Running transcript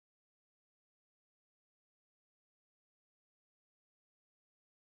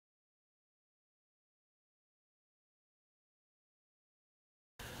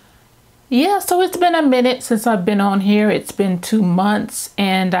Yeah, so it's been a minute since I've been on here. It's been 2 months,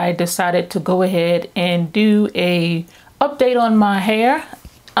 and I decided to go ahead and do a update on my hair.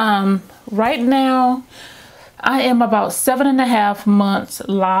 Right now I am about 7.5 months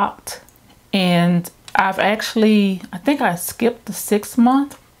locked, and I think I skipped the 6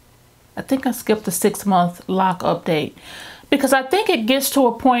 month. I think I skipped the 6 month lock update because I think it gets to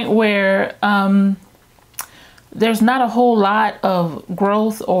a point where there's not a whole lot of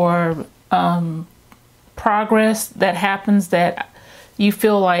growth or progress that happens that you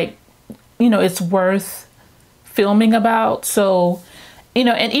feel like, it's worth filming about. So,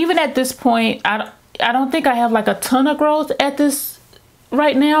 and even at this point, I don't think I have like a ton of growth at this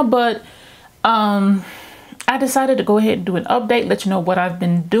right now, but I decided to go ahead and do an update, let you know what I've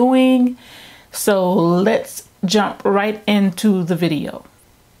been doing. So let's jump right into the video.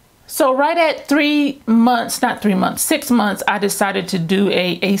 So right at 6 months, I decided to do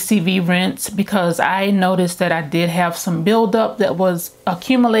a ACV rinse because I noticed that I did have some buildup that was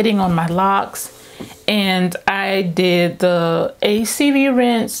accumulating on my locks. And I did the ACV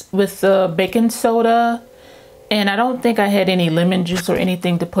rinse with the baking soda. And I don't think I had any lemon juice or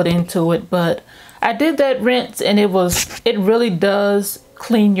anything to put into it, but I did that rinse, and it really does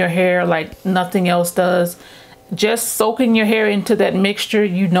clean your hair like nothing else does. Just soaking your hair into that mixture,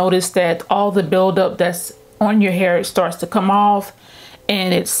 you notice that all the buildup that's on your hair, it starts to come off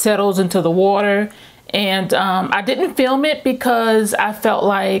and it settles into the water. And I didn't film it because I felt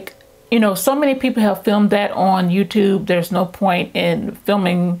like, so many people have filmed that on YouTube. There's no point in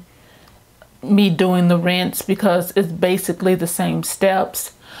filming me doing the rinse because it's basically the same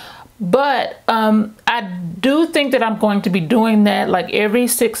steps. But I do think that I'm going to be doing that like every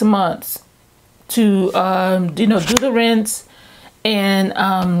 6 months to do the rinse and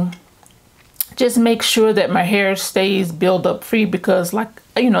just make sure that my hair stays buildup free, because like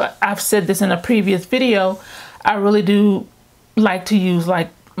I've said this in a previous video, I really do like to use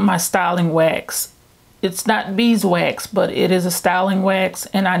like my styling wax. It's not beeswax, but it is a styling wax,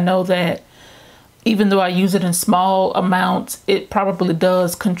 and I know that even though I use it in small amounts, it probably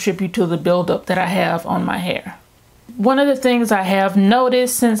does contribute to the buildup that I have on my hair. One of the things I have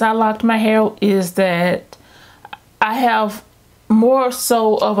noticed since I locked my hair is that I have more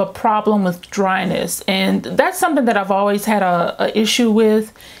so of a problem with dryness. And that's something that I've always had a issue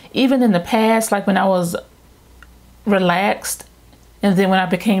with, even in the past, like when I was relaxed. And then when I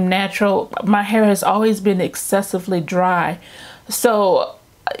became natural, my hair has always been excessively dry. So,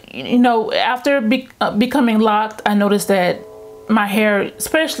 after becoming locked, I noticed that my hair,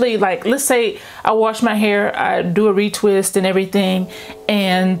 especially like, let's say I wash my hair, I do a retwist and everything,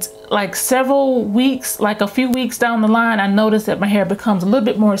 and like several weeks, like a few weeks down the line, I noticed that my hair becomes a little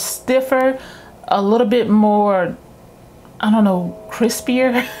bit more stiffer, a little bit more, I don't know,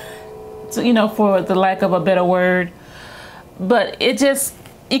 crispier, so, for the lack of a better word. But it just,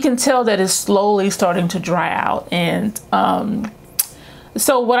 you can tell that it's slowly starting to dry out. And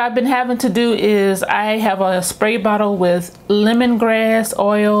so what I've been having to do is I have a spray bottle with lemongrass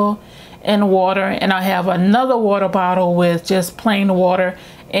oil and water, and I have another water bottle with just plain water.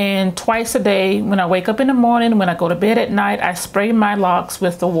 And twice a day, when I wake up in the morning, when I go to bed at night, I spray my locks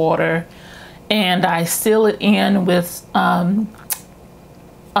with the water, and I seal it in with an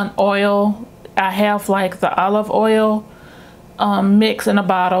oil. I have like the olive oil mix in a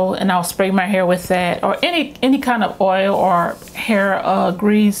bottle, and I'll spray my hair with that, or any kind of oil or hair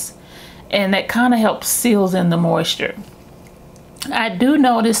grease, and that kind of helps seals in the moisture. I do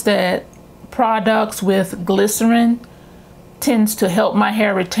notice that products with glycerin tends to help my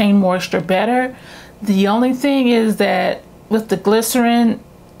hair retain moisture better. The only thing is that with the glycerin,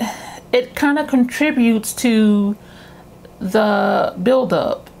 it kind of contributes to the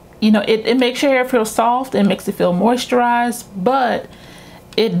buildup. It makes your hair feel soft, it makes it feel moisturized, but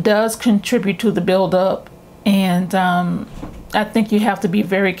it does contribute to the buildup. And I think you have to be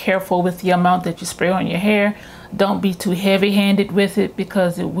very careful with the amount that you spray on your hair. Don't be too heavy-handed with it,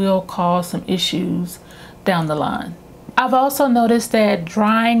 because it will cause some issues down the line. I've also noticed that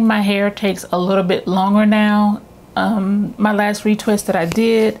drying my hair takes a little bit longer now. My last retwist that I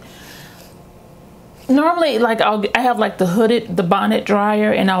did, normally, like I have like the bonnet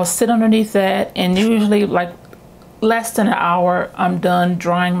dryer, and I'll sit underneath that, and usually like less than an hour I'm done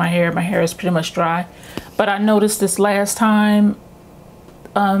drying my hair. My hair is pretty much dry. But I noticed this last time,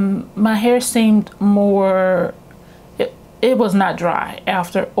 my hair seemed more, it was not dry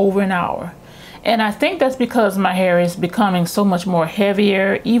after over an hour. And I think that's because my hair is becoming so much more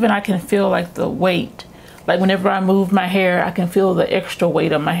heavier. Even I can feel like the weight, like whenever I move my hair, I can feel the extra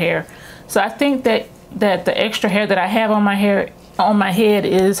weight of my hair. So I think that the extra hair that I have on my hair on my head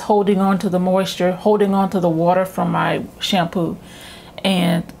is holding on to the moisture, holding on to the water from my shampoo,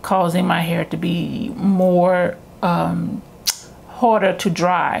 and causing my hair to be more harder to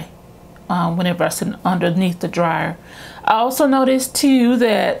dry whenever I sit underneath the dryer. I also noticed too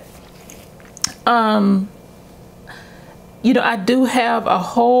that you know, I do have a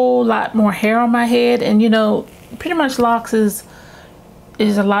whole lot more hair on my head, and you know, pretty much locks is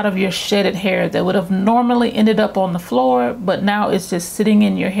a lot of your shedded hair that would have normally ended up on the floor, but now it's just sitting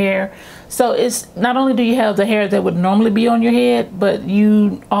in your hair. So it's not only do you have the hair that would normally be on your head, but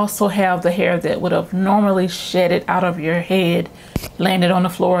you also have the hair that would have normally shedded out of your head, landed on the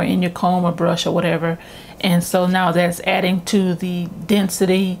floor in your comb or brush or whatever. And so now that's adding to the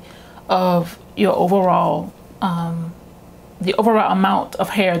density of your overall amount of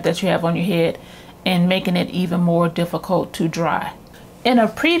hair that you have on your head, and making it even more difficult to dry. In a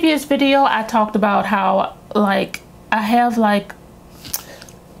previous video, I talked about how like I have like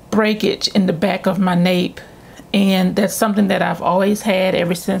breakage in the back of my nape, and that's something that I've always had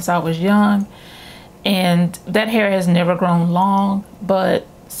ever since I was young, and that hair has never grown long. But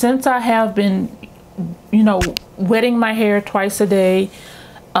since I have been, you know, wetting my hair twice a day,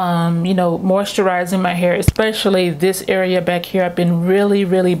 you know, moisturizing my hair, especially this area back here, I've been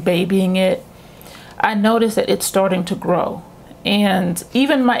really babying it. I noticed that it's starting to grow. And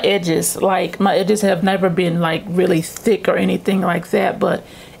even my edges, like my edges have never been like really thick or anything like that, but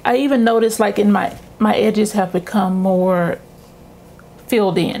I even noticed like in my edges have become more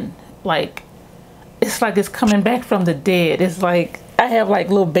filled in. Like it's like it's coming back from the dead. It's like I have like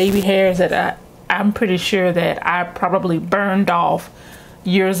little baby hairs that I'm pretty sure that I probably burned off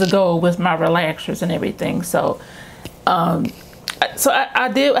years ago with my relaxers and everything. So I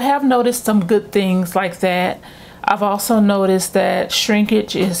have noticed some good things like that. I've also noticed that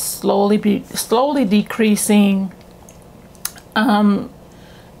shrinkage is slowly decreasing. I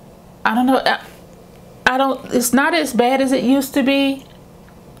don't know. It's not as bad as it used to be,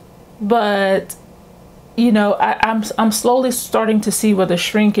 but you know, I'm slowly starting to see where the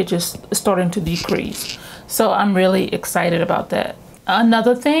shrinkage is starting to decrease. So I'm really excited about that.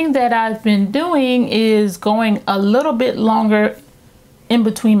 Another thing that I've been doing is going a little bit longer in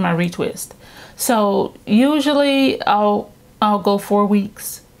between my retwist. So usually I'll go 4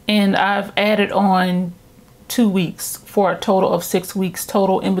 weeks, and I've added on 2 weeks for a total of 6 weeks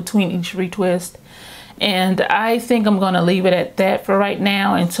total in between each retwist. And I think I'm going to leave it at that for right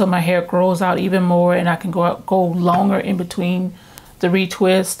now until my hair grows out even more and I can go longer in between the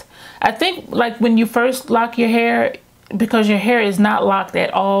retwist. I think like when you first lock your hair, because your hair is not locked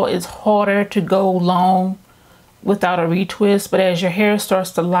at all, it's harder to go long without a retwist. But as your hair starts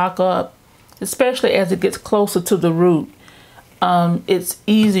to lock up, especially as it gets closer to the root, it's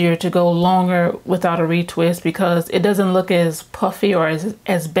easier to go longer without a retwist because it doesn't look as puffy or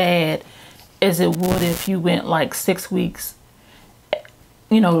as bad as it would if you went like 6 weeks,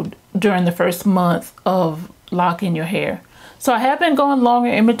 you know, during the first month of locking your hair. So I have been going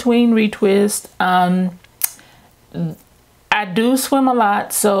longer in between retwists. I do swim a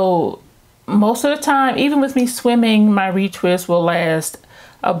lot, so most of the time, even with me swimming, my retwist will last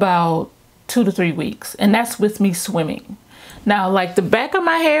about 2 to 3 weeks, and that's with me swimming. Now, like the back of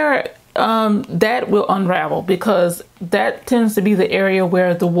my hair, that will unravel because that tends to be the area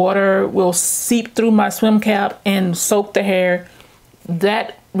where the water will seep through my swim cap and soak the hair.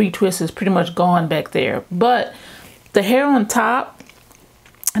 That retwist is pretty much gone back there. But the hair on top,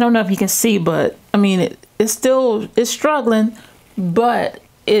 I don't know if you can see, but I mean, it's struggling, but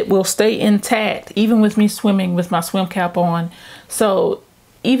it will stay intact even with me swimming with my swim cap on. So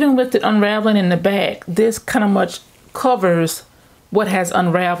even with it unraveling in the back, this kind of much covers what has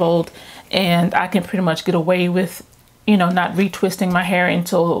unraveled, and I can pretty much get away with, you know, not retwisting my hair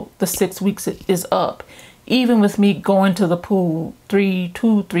until the 6 weeks is up, even with me going to the pool 2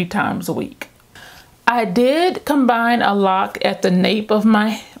 to 3 times a week. I did combine a lock at the nape of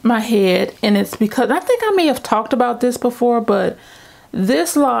my head, and it's because I think I may have talked about this before, but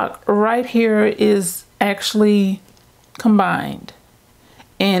this lock right here is actually combined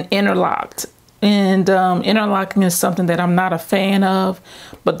and interlocked. And interlocking is something that I'm not a fan of,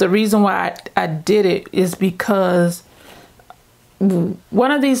 but the reason why I did it is because one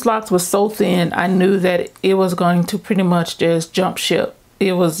of these locks was so thin, I knew that it was going to pretty much just jump ship.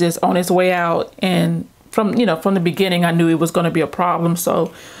 It was just on its way out, and from the beginning I knew it was going to be a problem.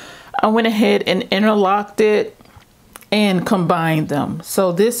 So I went ahead and interlocked it and combined them.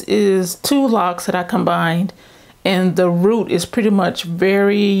 So this is 2 locks that I combined, and the root is pretty much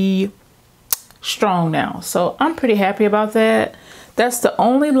very strong now. So I'm pretty happy about that. That's the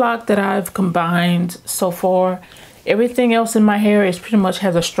only lock that I've combined so far, Everything else in my hair is pretty much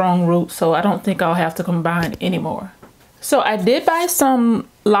has a strong root, so I don't think I'll have to combine anymore. So I did buy some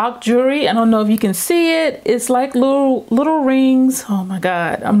Loc jewelry. I don't know if you can see it. It's like little rings. Oh my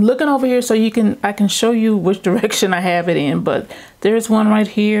God. I'm looking over here so I can show you which direction I have it in, but there's one right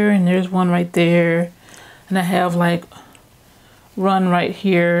here and there's one right there. And I have like one right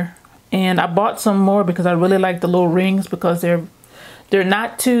here. And I bought some more because I really like the little rings because they're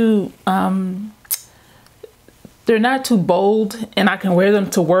not too bold, and I can wear them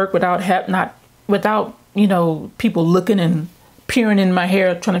to work without you know, people looking and peering in my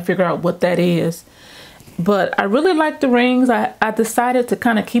hair trying to figure out what that is. But I really like the rings. I decided to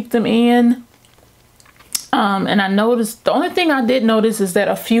kind of keep them in. And I noticed, the only thing I did notice is that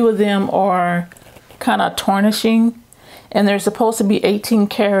a few of them are kind of tarnishing, and they're supposed to be 18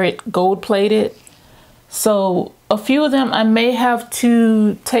 karat gold plated. So a few of them I may have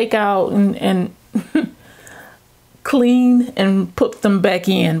to take out and clean and put them back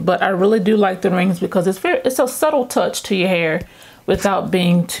in. But I really do like the rings because it's a subtle touch to your hair without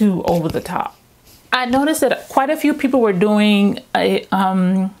being too over the top. I noticed that quite a few people were doing a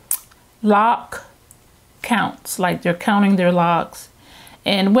lock counts, like they're counting their locks.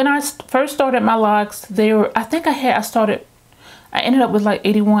 And when I first started my locks, I ended up with like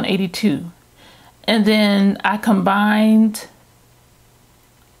 81, 82. And then I combined,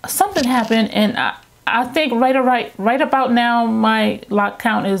 something happened, and I think right about now my lock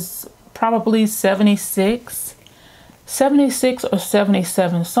count is probably 76 or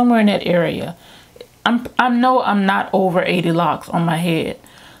 77, somewhere in that area. I know I'm not over 80 locks on my head.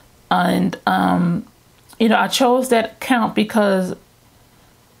 And you know, I chose that count because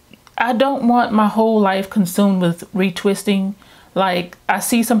I don't want my whole life consumed with retwisting. Like, I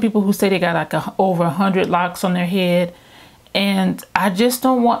see some people who say they got like over 100 locks on their head, and I just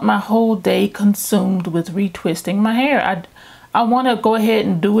don't want my whole day consumed with retwisting my hair. I want to go ahead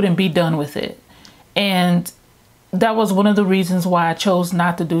and do it and be done with it. And that was one of the reasons why I chose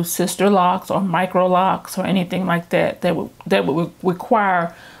not to do sister locks or micro locks or anything like that that would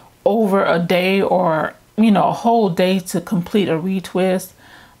require over a day or, you know, a whole day to complete a retwist.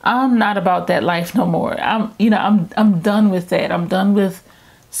 I'm not about that life no more. I'm done with that. I'm done with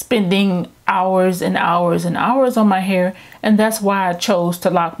spending hours and hours and hours on my hair. And that's why I chose to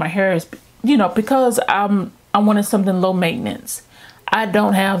lock my hair, is, you know, because I wanted something low maintenance. I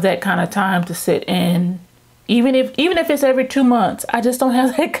don't have that kind of time to sit in, even if it's every 2 months. I just don't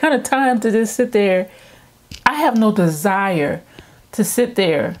have that kind of time to just sit there. I have no desire to sit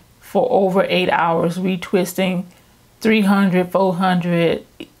there for over 8 hours retwisting 300, 400,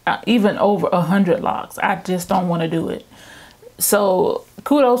 even over 100 locks. I just don't want to do it. So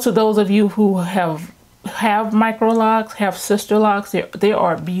kudos to those of you who have micro locks, have sister locks. They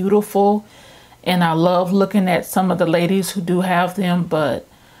are beautiful, and I love looking at some of the ladies who do have them. But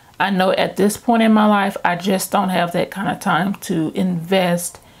I know at this point in my life, I just don't have that kind of time to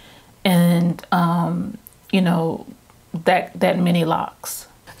invest in, you know, that many locks.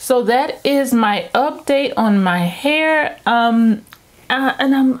 So that is my update on my hair. And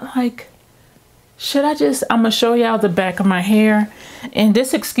I'm like, I'm gonna show y'all the back of my hair, and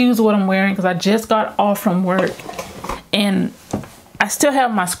just excuse what I'm wearing because I just got off from work and I still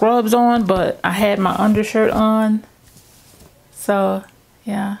have my scrubs on, but I had my undershirt on. So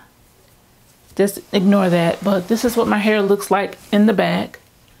yeah, just ignore that. But this is what my hair looks like in the back.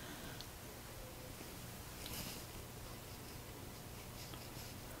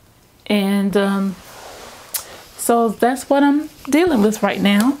 And so that's what I'm dealing with right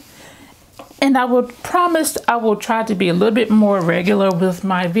now. And I will promise I will try to be a little bit more regular with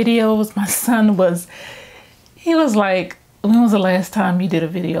my videos. My son he was like, when was the last time you did a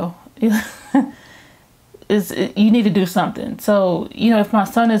video? You need to do something. So, you know, if my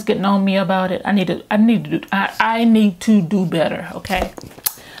son is getting on me about it, I need to do better, okay?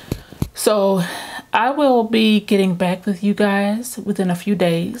 So I will be getting back with you guys within a few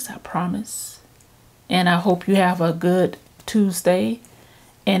days, I promise. And I hope you have a good Tuesday,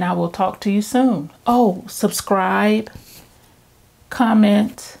 and I will talk to you soon. Oh, subscribe,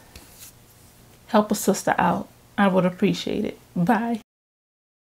 comment, help a sister out. I would appreciate it. Bye.